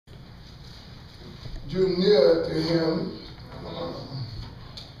drew near to him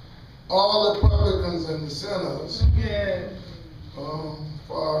all the publicans and the sinners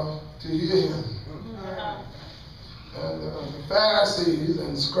to hear him. And the Pharisees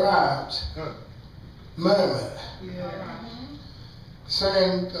and scribes murmured,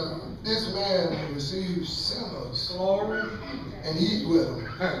 saying, this man receives sinners and eat with them.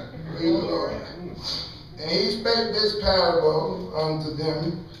 Praise the Lord. And he spake this parable unto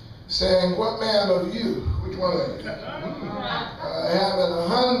them, saying, what man of you, which one of you, having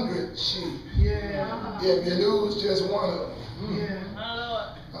 100 sheep, if you lose just one of them,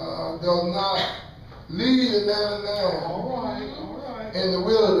 does not leave the 99 in the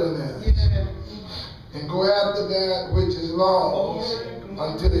wilderness and go after that which is lost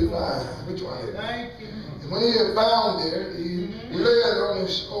until he finds. Which one is it? And when he had found it, he laid on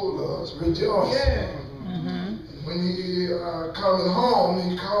his shoulders, rejoicing. And when he coming home,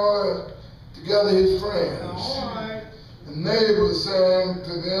 he called together his friends and neighbors, saying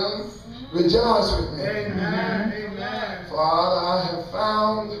to them, rejoice with me. For I have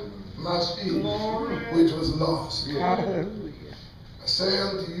found my sheep which was lost. I say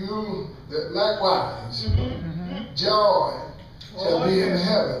unto you that likewise joy shall be in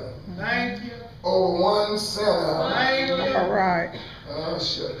heaven over one sinner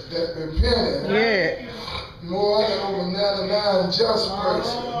that repented more than over 99 just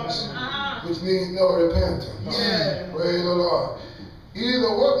persons which need no repentance. Praise the Lord. Either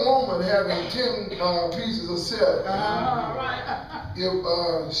what woman having 10 pieces of silver,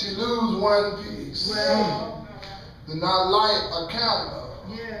 if she lose one piece, do not light a candle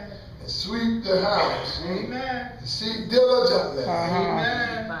and sweep the house and seek diligently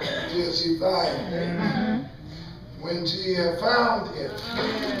till she find it. When she had found it,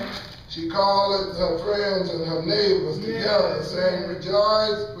 she called her friends and her neighbors together, saying,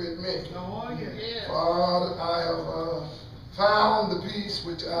 rejoice with me, for I have found the piece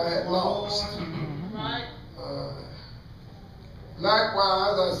which I had lost.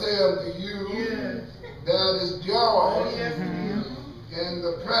 Likewise, I say unto you, there is joy in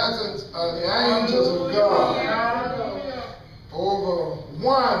the presence of the angels of God over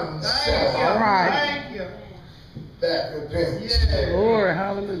one sinner that repents. Glory,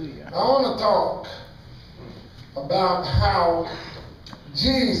 hallelujah. I want to talk about how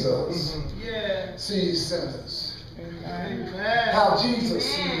Jesus sees sinners. How Jesus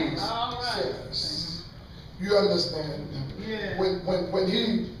sees sinners. You understand? When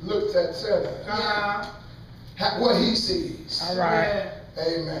he looks at sinners, what he sees.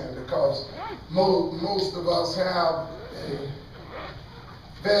 Amen. Because most of us have a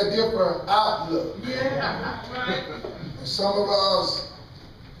very different outlook. And some of us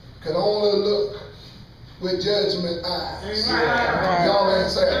can only look with judgment eyes. Y'all ain't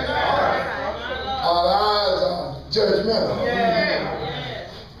saying that. Our eyes are judgmental. And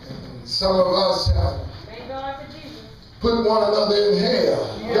some of us have put one another in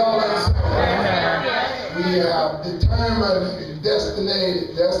hell. Y'all ain't saying that. We have determined,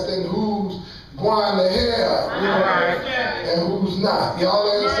 destined who's going to hell and who's not. Y'all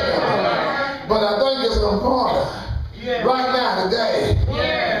ain't saying that. But I think it's important right now today.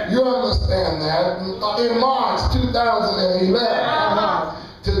 You understand that in March 2011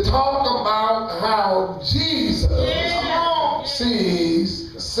 to talk about how Jesus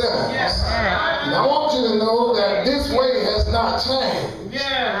sees sinners. And I want you to know that this way has not changed.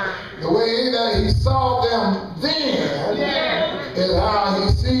 The way that he saw them then is how he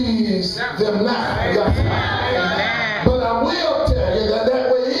sees them now. But I will tell you that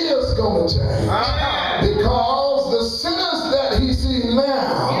that way is going to change. Because the sinners that he sees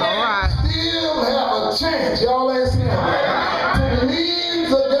now still have a chance, y'all ain't saying that, to believe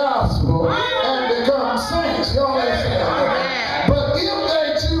the gospel and become saints. Y'all ain't saying that. But if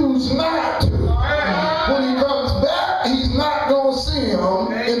they choose not to, when he comes back, he's not going to see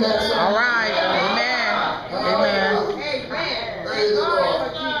them in that same. Praise the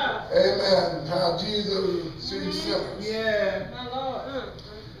Lord. Amen. How Jesus sees sinners.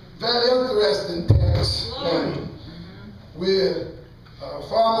 Very interesting text. We're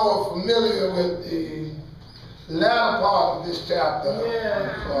far more familiar with the latter part of this chapter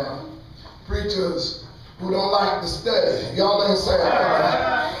of preachers who don't like to study. Y'all ain't saying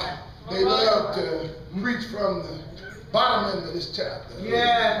that. They love to preach from the bottom end of this chapter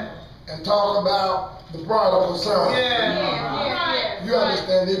and talk about the prodigal son. You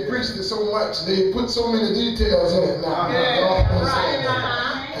understand? They preached it so much, they put so many details in it now.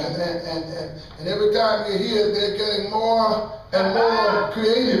 And every time you hear it, they're getting more and more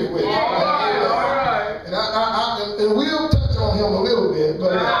creative with it. And we'll touch on him a little bit,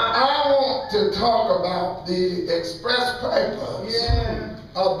 but I want to talk about the express purpose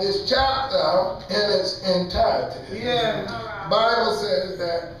of this chapter in its entirety. Bible says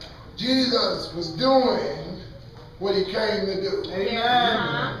that Jesus was doing what he came to do.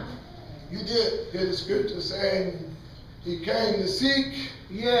 Amen. You did hear the scripture saying he came to seek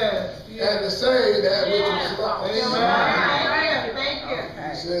and to save that which was lost. Amen. Thank you.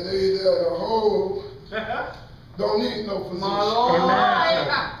 He said they that are whole don't need no physician,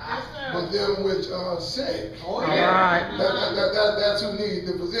 but them which are sick. That's who need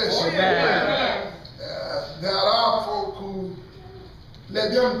the physician. There are folk who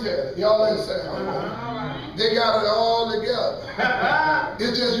let them tell it. Y'all understand? They got it all together.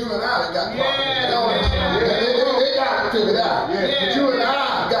 It's just you and I that got problems. Y'all understand? They got it figured out. But you and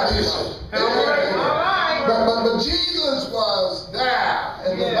I got issues. But Jesus was there.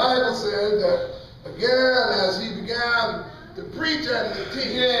 And the Bible said that again, as he began to preach and to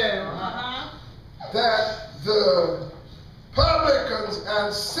teach, that the publicans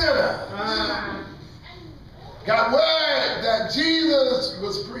and sinners got word that Jesus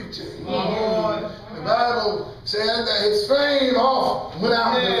was preaching. The Bible said that his fame off went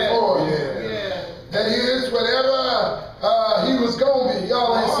out before him. That is, whatever he was going to be,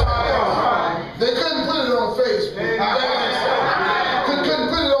 y'all ain't saying. They couldn't put it on Facebook. Couldn't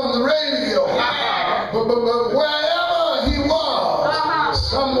put it on the radio. But wherever he was,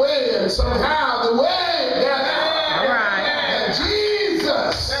 some way and somehow, the way got out. And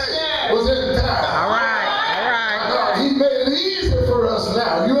Jesus was in town. He made it easy for us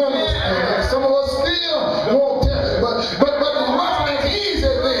now. You understand? Some of us still won't tell it, but it wasn't an easy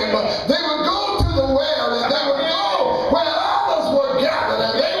thing. But they would go to the well and they would go where others were gathered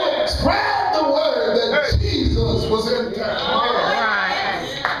and they would spread the word that Jesus was in town.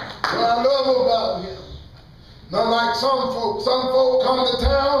 What I love about him, not like some folk. Some folk come to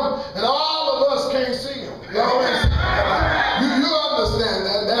town and all of us can't see him. You understand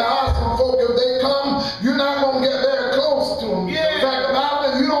that? There are some folk, if they come, you're not going to get very close to them. In fact, about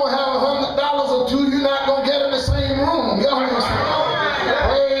it, if you don't have $100 or two, you're not going to get in the same room. You understand?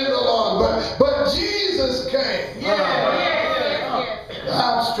 Praise the Lord. But Jesus came.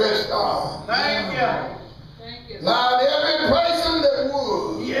 Outstretched arms. Thank you. Allowed every person that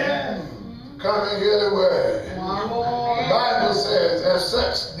would come and hear the word. The Bible says, as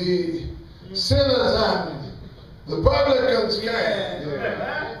such, the sinners and the publicans came.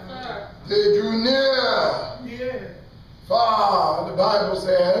 They drew near, far, the Bible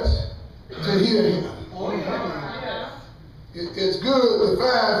says, to hear him. It's good to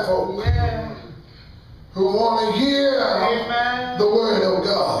find folk who want to hear the word of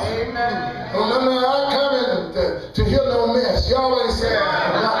God. I'm not coming to hear no mess. Y'all ain't saying.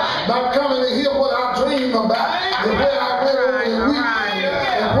 Not coming to hear what I dream about and where I went over the weekend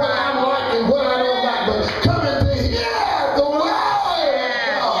and what I like and what I don't like, but coming to hear the word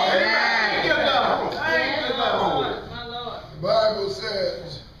of God. Thank you, Lord. The Bible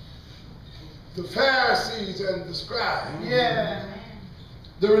says the Pharisees and the scribes,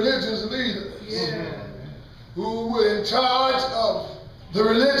 the religious leaders, who were in charge of the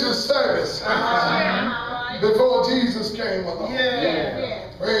religious service before Jesus came along.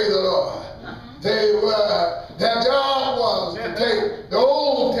 Praise the Lord. They were, their job was to take the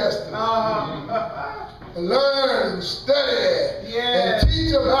Old Testament and learn and study and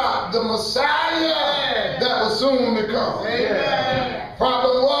teach about the Messiah that was soon to come.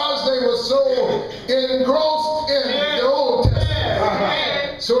 Problem was they were so engrossed in the Old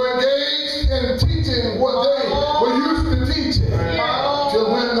Testament, so engaged in teaching what they were used to teaching, till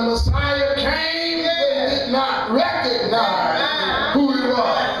when the Messiah came, they did not recognize who he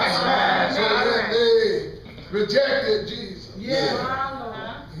was. So then they rejected Jesus.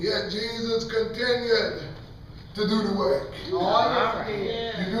 Yet Jesus continued to do the work. You do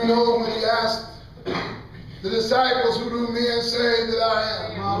know when he asked the disciples, who do men say that I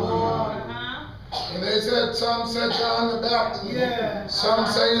am? And they said, some said John the Baptist, some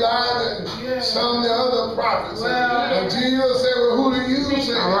say Elijah, some the other prophets. And Jesus said, well, who do you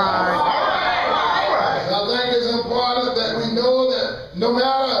say? I think it's important that we know that no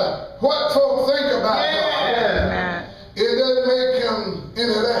matter what folk think about God, it doesn't make him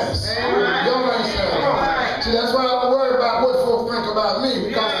any less. Y'all understand? See, that's why I don't worry about what folk think about me,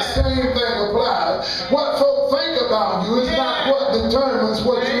 because the same thing applies. What folk think about you is not what determines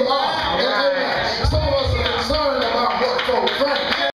what you are.